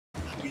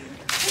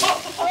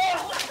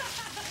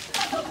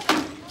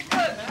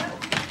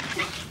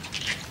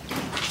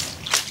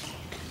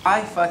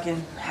I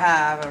fucking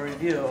have a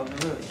review of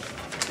the movie.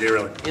 Do you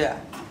really? Yeah.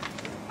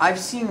 I've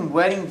seen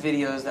wedding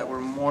videos that were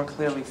more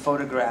clearly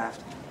photographed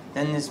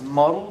than this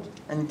muddled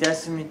and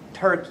decimate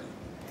turkey.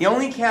 The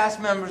only cast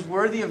members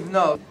worthy of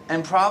note,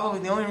 and probably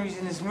the only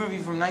reason this movie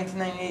from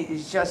 1998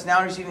 is just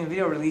now receiving a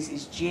video release,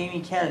 is Jamie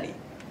Kennedy.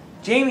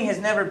 Jamie has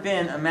never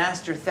been a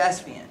master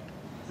thespian,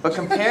 but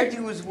compared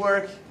to his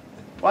work,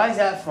 why is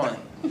that funny?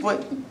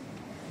 But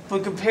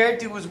compared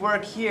to his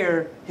work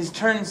here, his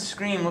turn and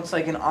scream looks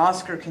like an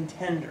Oscar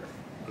contender.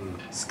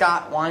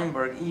 Scott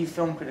Weinberg,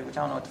 film critic, which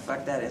I don't know what the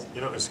fuck that is.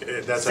 You know, that's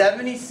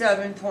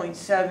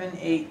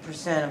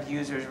 77.78% of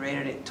users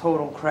rated it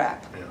total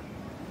crap. Yeah.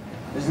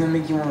 Doesn't it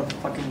make you want to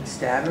fucking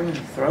stab him in the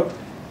throat?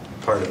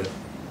 Part of it.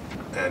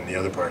 And the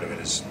other part of it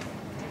is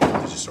to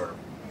just sort of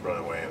run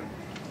away and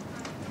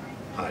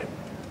hide.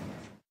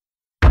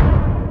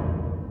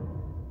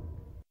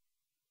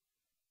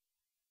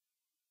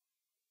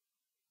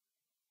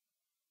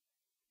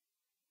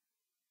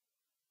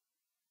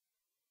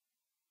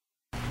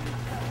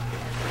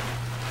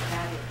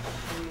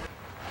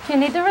 You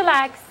need to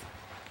relax.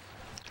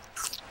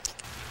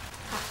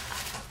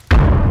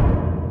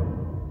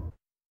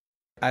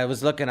 I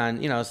was looking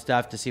on,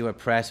 stuff to see what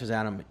press was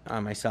out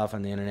on myself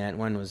on the internet.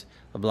 One was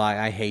a blog,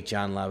 I hate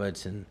John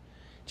Lovitz, and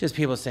just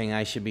people saying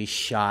I should be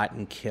shot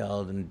and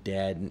killed and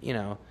dead, and,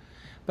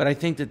 But I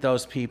think that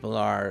those people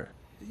are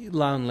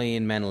lonely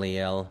and mentally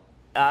ill.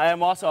 I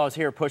was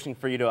here pushing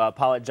for you to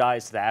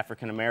apologize to the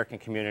African-American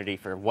community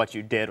for what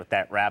you did with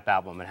that rap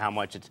album and how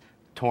much it's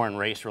torn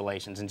race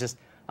relations, and just,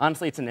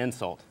 honestly, it's an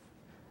insult.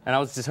 And I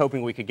was just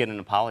hoping we could get an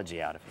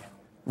apology out of you.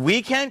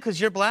 We can,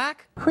 because you're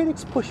black?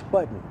 Critics push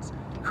buttons.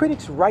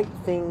 Critics write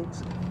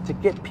things to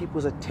get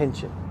people's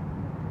attention.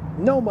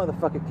 No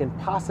motherfucker can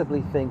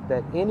possibly think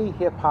that any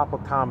hip-hop or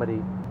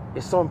comedy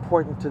is so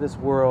important to this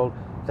world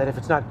that if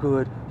it's not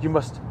good, you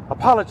must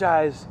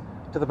apologize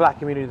to the black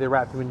community, the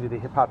rap community, the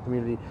hip-hop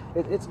community.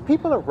 It's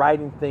people are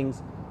writing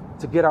things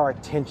to get our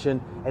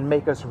attention and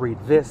make us read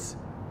this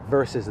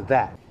versus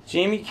that.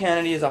 Jamie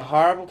Kennedy is a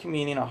horrible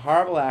comedian, a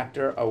horrible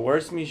actor, a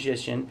worse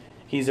musician.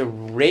 He's a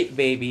rape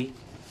baby.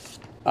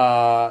 He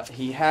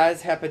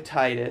has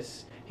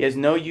hepatitis. He has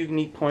no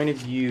unique point of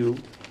view.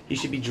 He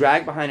should be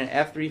dragged behind an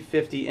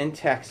F-350 in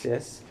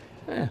Texas.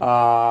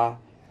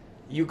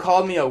 You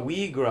called me a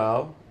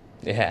Negro.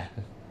 Yeah.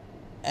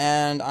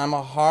 And I'm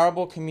a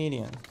horrible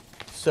comedian.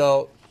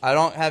 So I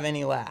don't have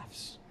any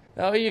laughs.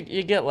 Oh,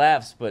 you get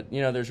laughs, but,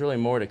 there's really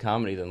more to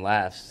comedy than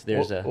laughs.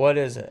 There's what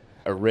is it?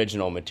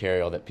 Original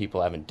material that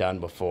people haven't done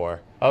before.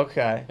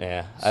 Okay.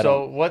 Yeah.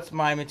 So what's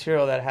my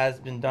material that has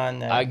been done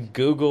then? I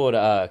Googled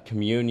a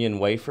communion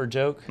wafer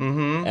joke,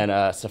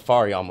 and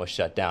Safari almost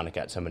shut down. It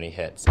got so many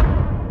hits.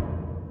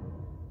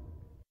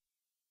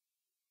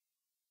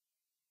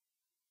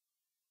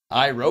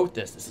 I wrote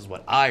this. This is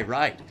what I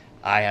write.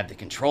 I have the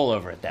control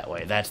over it that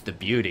way. That's the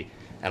beauty.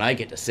 And I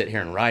get to sit here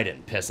and write it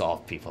and piss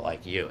off people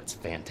like you. It's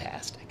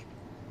fantastic.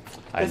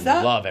 I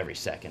love every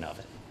second of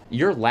it.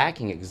 You're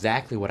lacking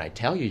exactly what I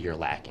tell you you're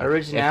lacking.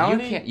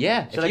 Originality?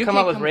 Should I come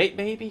up with Rape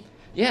Baby?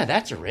 Yeah,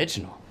 that's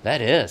original. That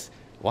is.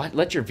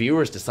 Let your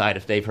viewers decide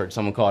if they've heard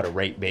someone call it a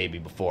rape baby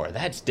before.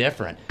 That's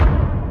different.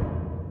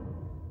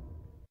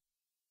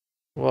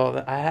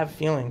 Well, I have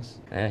feelings.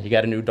 Yeah, you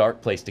got a new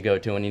dark place to go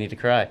to when you need to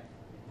cry.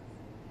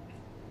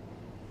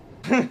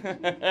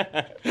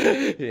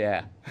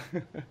 Yeah.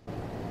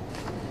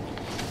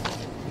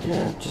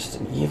 You're just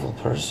an evil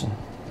person.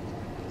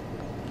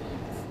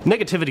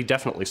 Negativity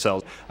definitely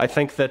sells. I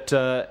think that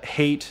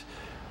hate,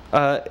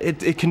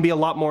 it can be a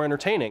lot more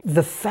entertaining.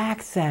 The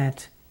fact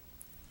that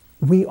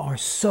we are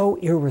so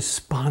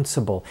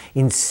irresponsible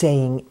in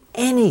saying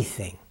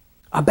anything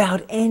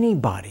about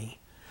anybody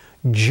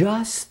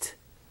just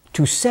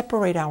to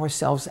separate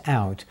ourselves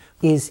out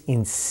is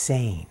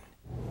insane.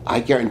 I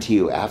guarantee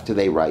you, after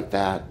they write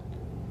that,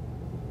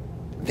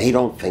 they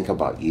don't think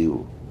about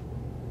you.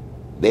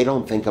 They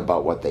don't think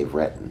about what they've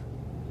written.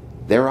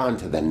 They're on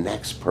to the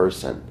next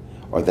person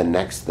or the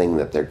next thing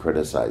that they're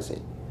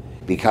criticizing,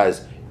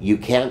 because you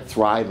can't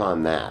thrive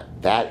on that.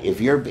 That if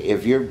you're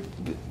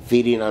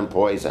feeding on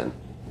poison,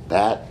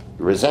 that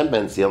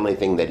resentment's the only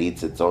thing that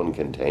eats its own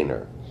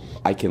container.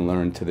 I can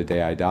learn to the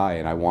day I die,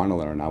 and I want to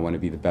learn. I want to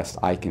be the best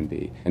I can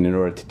be. And in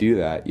order to do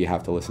that, you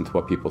have to listen to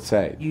what people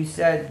say. You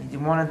said you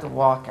wanted to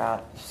walk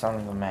out of Son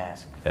of the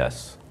Mask.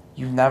 Yes.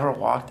 You've never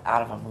walked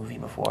out of a movie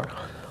before?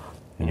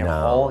 In your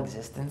whole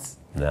existence?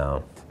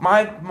 No.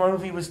 My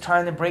movie was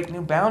trying to break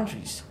new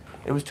boundaries.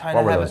 It was trying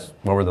What to were have those?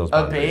 What were those a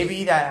boundaries?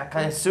 baby that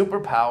had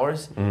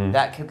superpowers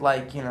that could,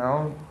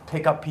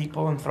 pick up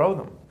people and throw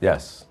them.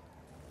 Yes.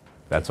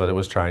 That's what it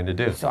was trying to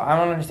do. So I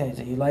don't understand.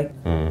 So you like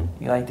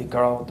the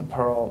girl with the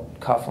pearl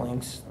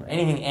cufflinks.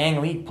 Anything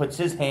Ang Lee puts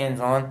his hands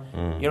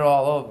on, you're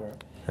all over.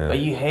 Yeah. But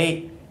you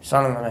hate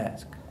Son of the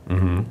Mask.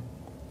 Mm-hmm.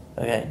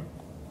 Okay.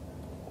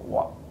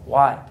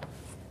 Why?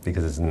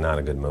 Because it's not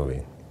a good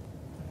movie.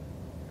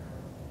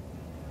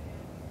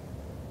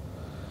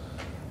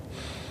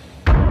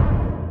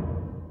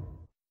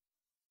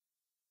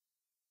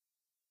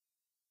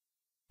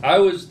 I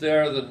was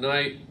there the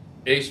night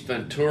Ace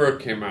Ventura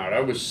came out,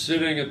 I was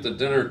sitting at the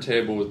dinner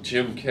table with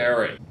Jim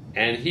Carrey,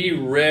 and he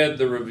read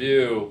the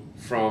review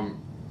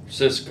from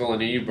Siskel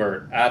and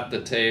Ebert at the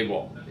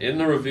table. In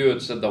the review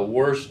it said the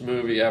worst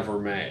movie ever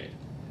made.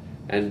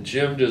 And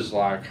Jim just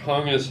like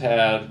hung his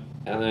head,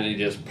 and then he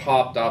just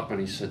popped up and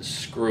he said,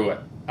 screw it.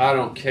 I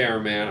don't care,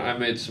 man. I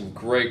made some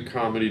great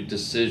comedy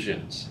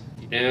decisions.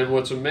 And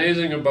what's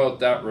amazing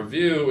about that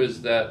review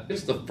is that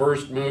it's the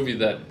first movie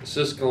that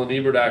Siskel and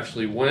Ebert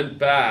actually went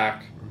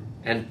back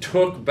and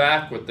took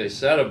back what they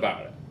said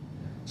about it.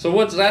 So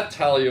what's that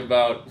tell you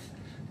about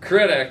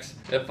critics?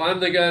 If I'm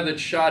the guy that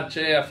shot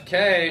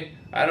JFK,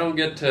 I don't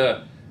get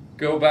to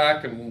go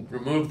back and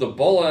remove the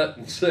bullet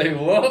and say,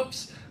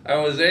 whoops, I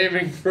was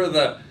aiming for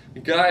the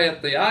guy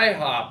at the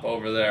IHOP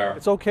over there.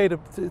 It's okay to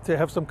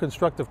have some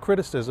constructive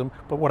criticism,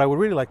 but what I would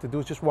really like to do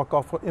is just walk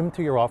off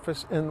into your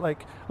office and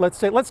like, let's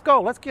say, let's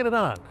go, let's get it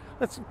on.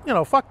 Let's,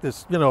 fuck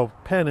this,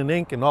 pen and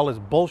ink and all this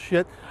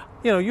bullshit.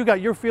 You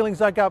got your feelings,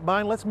 I got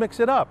mine, let's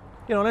mix it up.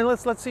 And then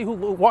let's see who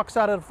walks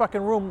out of the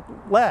fucking room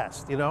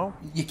last,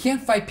 You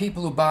can't fight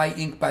people who buy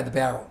ink by the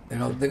barrel.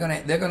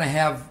 They're gonna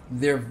have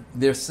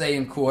their say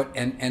in court,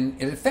 and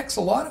it affects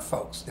a lot of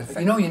folks.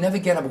 You never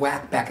get a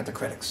whack back at the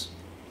critics.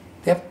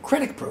 They have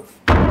critic proof.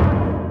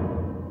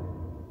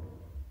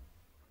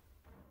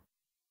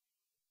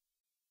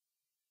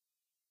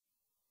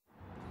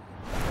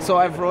 So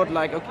I've wrote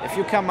like, okay, if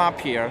you come up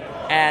here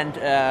and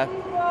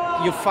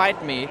you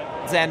fight me,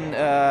 then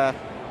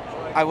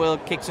I will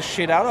kick the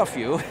shit out of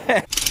you.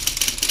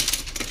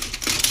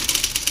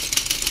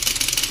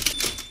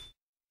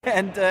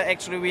 And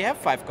actually we have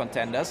 5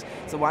 contenders.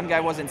 So one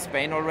guy was in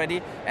Spain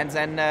already, and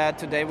then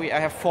today I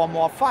have 4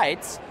 more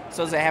fights.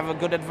 So they have a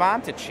good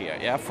advantage here,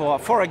 yeah,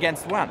 4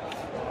 against 1.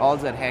 All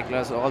the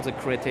hecklers, all the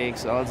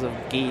critics, all the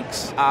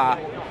geeks are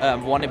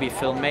wannabe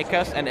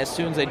filmmakers, and as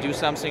soon as they do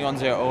something on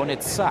their own,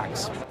 it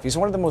sucks. He's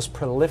one of the most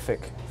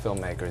prolific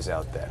filmmakers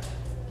out there.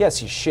 Yes,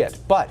 he's shit,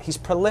 but he's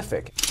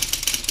prolific.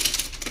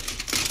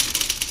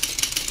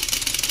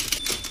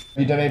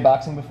 Have you done any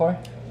boxing before?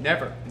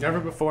 Never. Never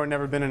before,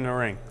 never been in a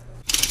ring.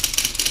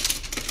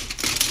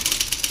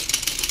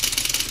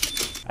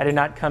 I did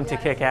not come to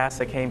kick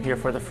ass. I came here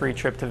for the free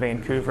trip to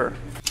Vancouver.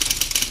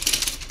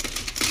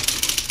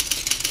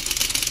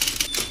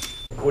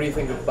 What do you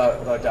think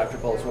about Dr.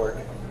 Bull's work?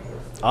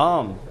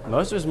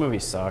 Most of his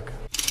movies suck.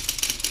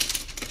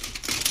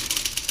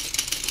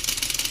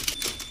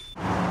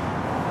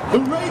 The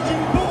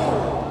Raging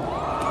Bull,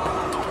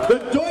 the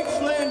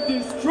Deutschland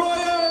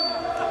Destroyer,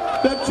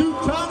 the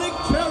Teutonic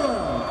Terror,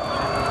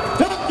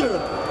 Dr.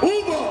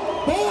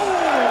 Uwe Boll!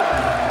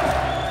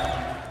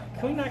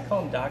 Can we not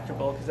call him Dr.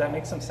 Bull, because that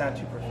makes him sound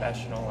too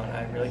professional, and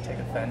I really take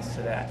offense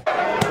to that.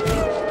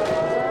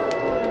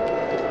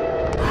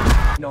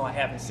 No, I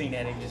haven't seen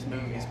any of his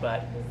movies,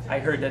 but I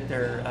heard that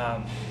they're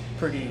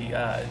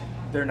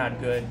they're not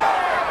good.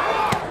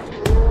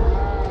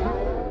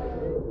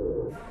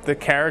 The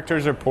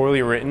characters are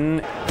poorly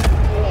written.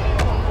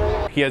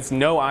 He has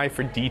no eye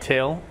for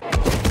detail.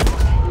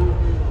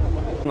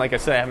 Like I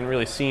said, I haven't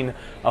really seen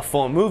a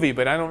full movie,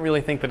 but I don't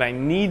really think that I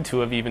need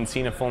to have even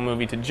seen a full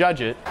movie to judge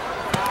it.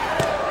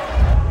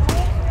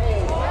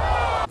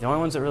 The only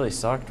ones that really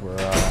sucked were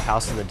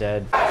House of the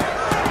Dead,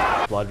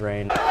 Blood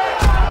Rain,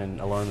 and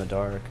Alone in the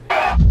Dark.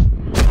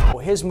 Well,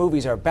 his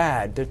movies are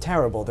bad, they're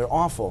terrible, they're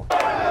awful.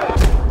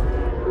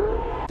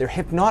 They're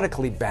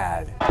hypnotically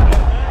bad.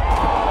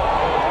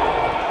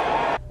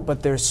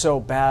 But they're so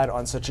bad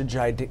on such a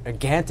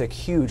gigantic,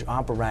 huge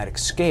operatic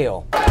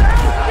scale.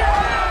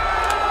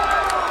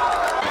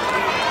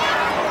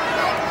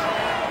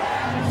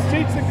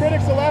 Teach the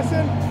critics a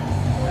lesson?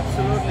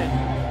 Absolutely.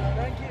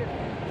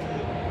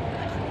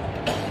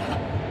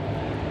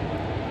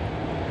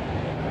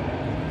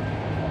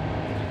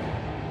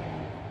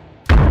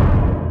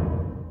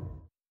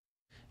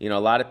 A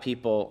lot of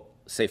people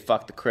say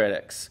fuck the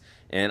critics,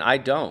 and I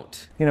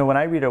don't. When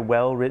I read a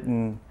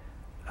well-written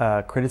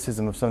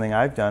criticism of something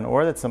I've done,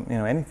 or that's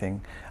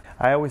anything,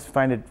 I always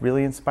find it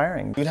really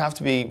inspiring. You'd have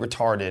to be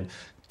retarded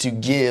to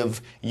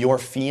give your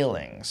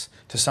feelings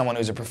to someone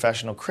who's a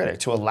professional critic,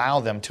 to allow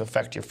them to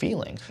affect your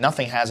feelings.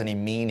 Nothing has any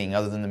meaning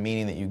other than the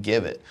meaning that you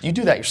give it. You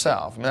do that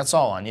yourself. That's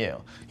all on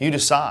you. You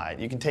decide.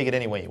 You can take it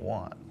any way you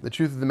want. The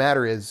truth of the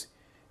matter is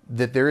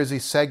that there is a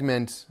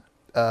segment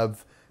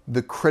of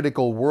the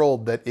critical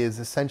world that is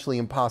essentially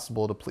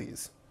impossible to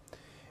please.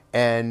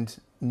 And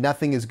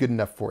nothing is good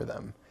enough for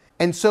them.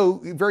 And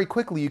so very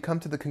quickly you come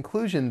to the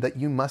conclusion that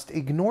you must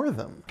ignore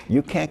them.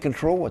 You can't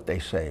control what they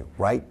say,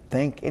 right,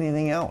 think,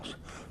 anything else.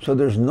 So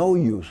there's no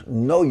use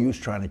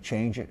trying to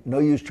change it, no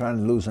use trying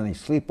to lose any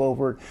sleep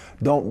over it,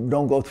 don't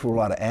go through a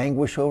lot of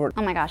anguish over it.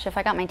 Oh my gosh, if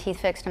I got my teeth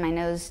fixed and my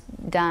nose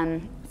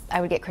done, I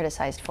would get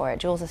criticized for it.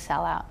 Jules' a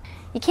sellout.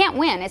 You can't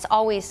win, it's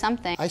always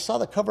something. I saw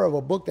the cover of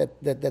a book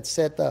that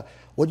said,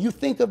 what you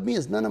think of me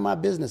is none of my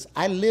business.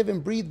 I live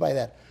and breathe by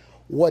that.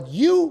 What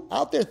you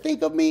out there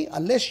think of me,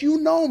 unless you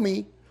know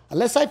me,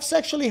 unless I've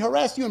sexually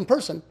harassed you in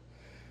person,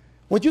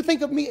 what you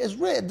think of me is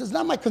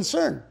not my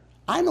concern.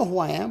 I know who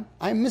I am.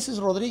 I'm Mrs.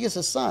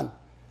 Rodriguez's son.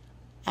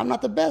 I'm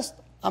not the best.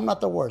 I'm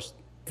not the worst.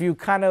 If you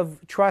kind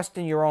of trust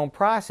in your own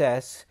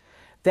process,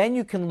 then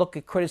you can look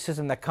at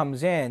criticism that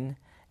comes in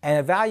and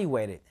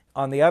evaluate it.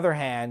 On the other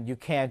hand, you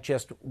can't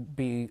just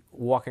be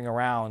walking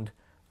around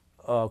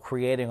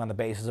creating on the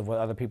basis of what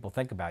other people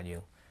think about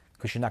you,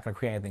 because you're not going to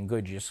create anything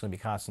good. You're just going to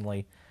be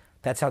constantly,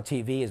 that's how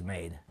TV is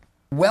made.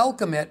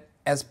 Welcome it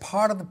as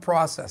part of the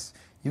process.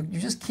 You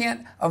just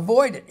can't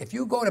avoid it. If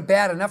you go to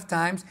bat enough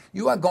times,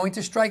 you are going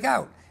to strike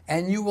out,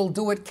 and you will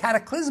do it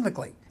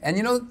cataclysmically. And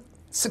you know,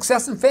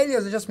 success and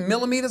failures are just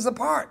millimeters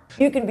apart.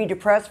 You can be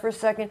depressed for a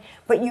second,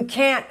 but you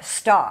can't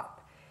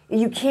stop.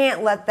 You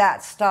can't let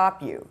that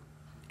stop you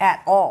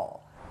at all.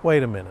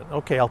 Wait a minute.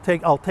 Okay,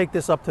 I'll take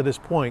this up to this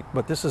point,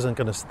 but this isn't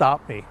going to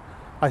stop me.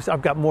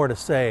 I've got more to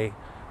say,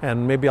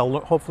 and maybe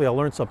hopefully I'll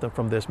learn something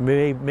from this.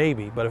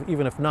 Maybe, but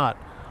even if not,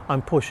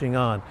 I'm pushing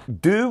on.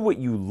 Do what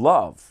you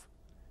love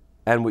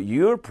and what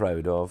you're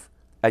proud of,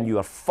 and you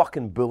are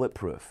fucking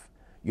bulletproof.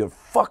 You're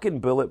fucking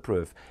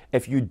bulletproof.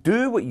 If you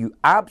do what you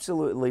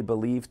absolutely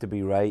believe to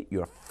be right,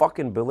 you're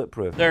fucking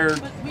bulletproof. There are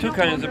two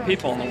kinds of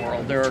people in the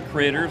world. There are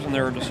creators and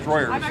there are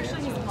destroyers.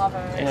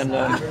 And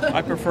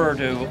I prefer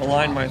to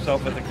align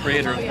myself with the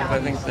creators because I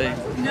think they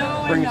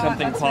bring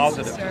something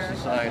positive to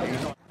society.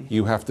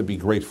 You have to be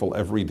grateful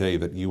every day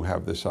that you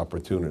have this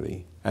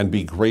opportunity and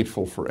be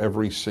grateful for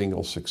every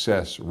single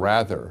success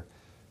rather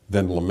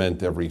than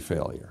lament every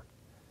failure.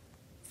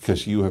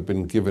 Because you have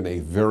been given a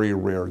very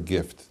rare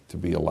gift to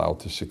be allowed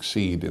to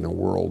succeed in a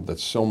world that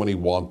so many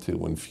want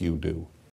to and few do.